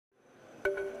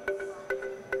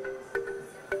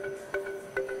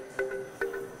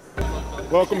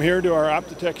Welcome here to our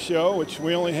Optatec show, which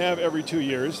we only have every 2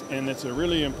 years, and it's a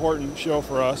really important show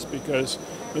for us because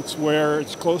it's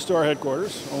close to our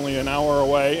headquarters, only an hour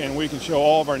away, and we can show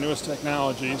all of our newest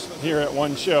technologies here at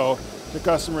one show to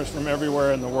customers from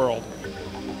everywhere in the world.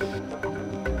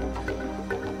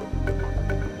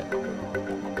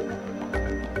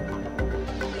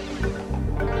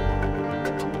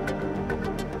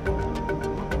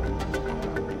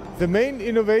 The main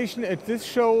innovation at this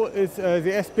show is the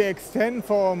SPX10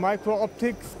 for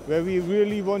micro-optics, where we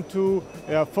really want to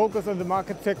focus on the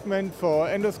market segment for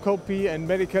endoscopy and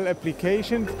medical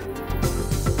applications.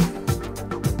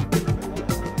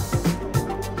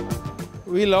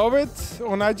 We love it,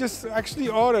 and I just actually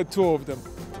ordered 2 of them.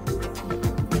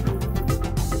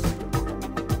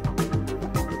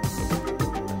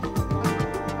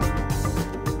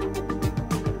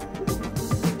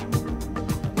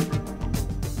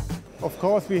 Of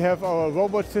course, we have our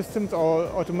robot systems, our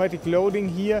automatic loading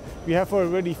here. We have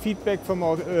already feedback from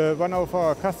one of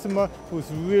our customers who's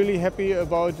really happy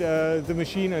about the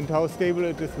machine and how stable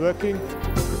it is working.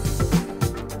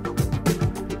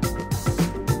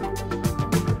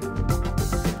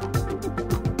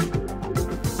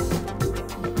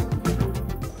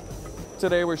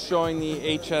 Today we're showing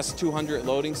the HS200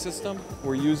 loading system.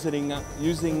 We're using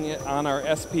it on our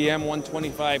SPM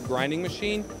 125 grinding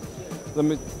machine.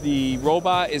 The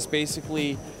robot is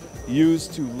basically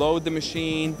used to load the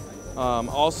machine,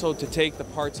 also to take the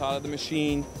parts out of the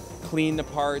machine, clean the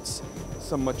parts,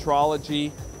 some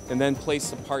metrology, and then place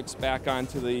the parts back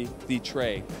onto the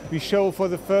tray. We show for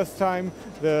the first time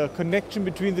the connection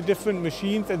between the different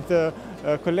machines and the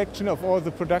collection of all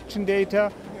the production data.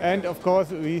 And of course,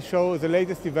 we show the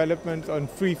latest developments on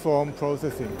freeform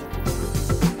processing.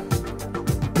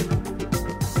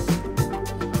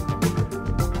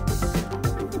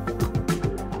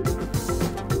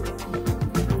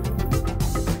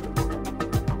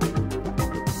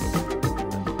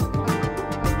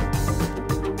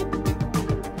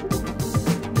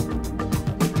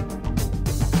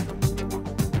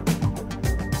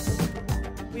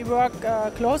 We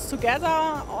work close together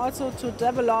also to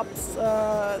develop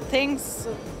things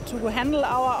to handle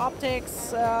our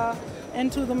optics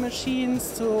into the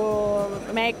machines, to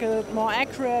make it more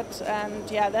accurate, and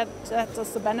yeah, that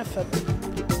is the benefit.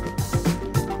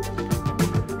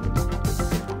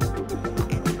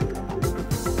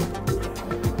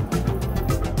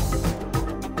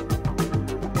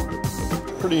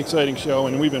 Pretty exciting show,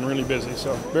 and we've been really busy,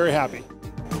 so very happy.